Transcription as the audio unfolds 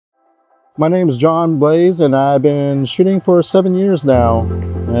My name is Jon Blaze, and I've been shooting for 7 years now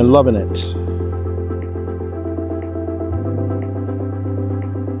and loving it.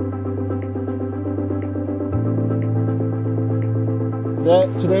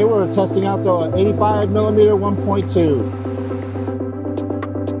 Today we're testing out the 85mm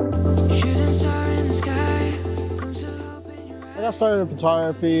 1.2. I got started in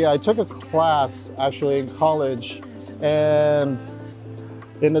photography. I took a class actually in college, and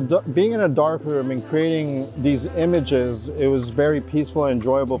being in a dark room and creating these images, it was very peaceful and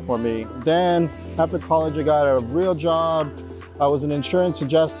enjoyable for me. Then after college, I got a real job. I was an insurance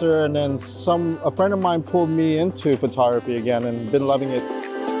adjuster, and then a friend of mine pulled me into photography again and been loving it.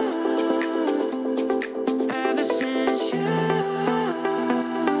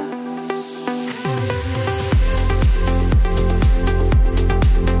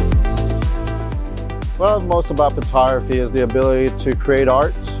 What I love most about photography is the ability to create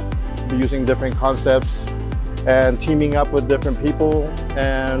art using different concepts and teaming up with different people,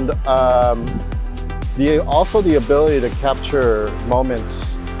 and also the ability to capture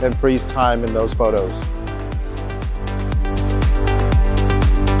moments and freeze time in those photos.